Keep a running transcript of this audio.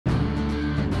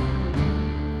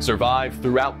Survive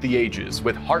throughout the ages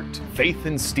with heart, faith,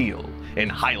 and steel in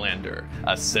Highlander,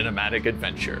 a cinematic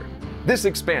adventure. This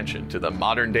expansion to the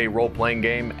modern-day role-playing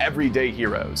game Everyday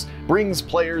Heroes brings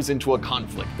players into a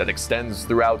conflict that extends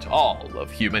throughout all of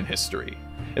human history.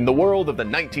 In the world of the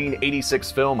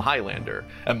 1986 film Highlander,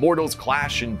 immortals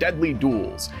clash in deadly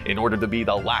duels in order to be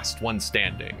the last one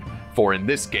standing, for in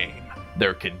this game,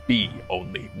 there can be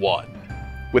only one.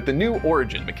 With the new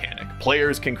origin mechanic,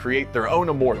 players can create their own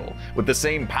immortal with the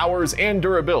same powers and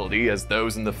durability as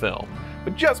those in the film.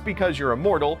 But just because you're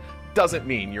immortal doesn't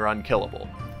mean you're unkillable.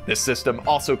 This system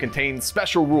also contains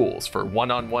special rules for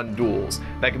one-on-one duels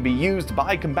that can be used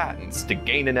by combatants to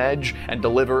gain an edge and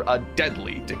deliver a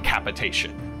deadly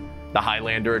decapitation. The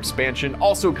Highlander expansion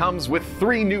also comes with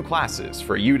 3 new classes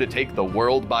for you to take the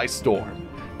world by storm.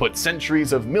 Put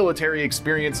centuries of military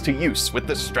experience to use with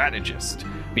the strategist.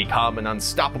 Become an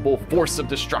unstoppable force of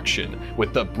destruction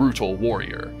with the brutal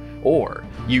warrior. Or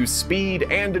use speed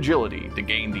and agility to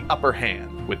gain the upper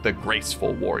hand with the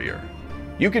graceful warrior.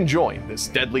 You can join this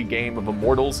deadly game of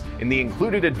immortals in the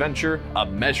included adventure A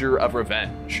Measure of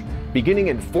Revenge. Beginning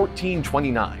in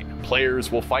 1429, players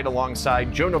will fight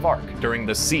alongside Joan of Arc during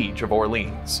the Siege of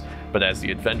Orleans. But as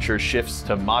the adventure shifts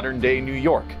to modern-day New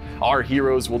York, our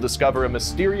heroes will discover a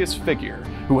mysterious figure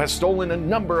who has stolen a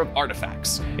number of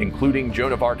artifacts, including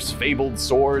Joan of Arc's fabled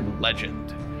sword,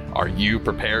 Legend. Are you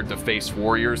prepared to face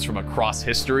warriors from across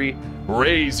history?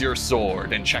 Raise your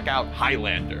sword and check out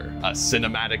Highlander, a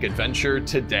cinematic adventure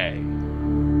today.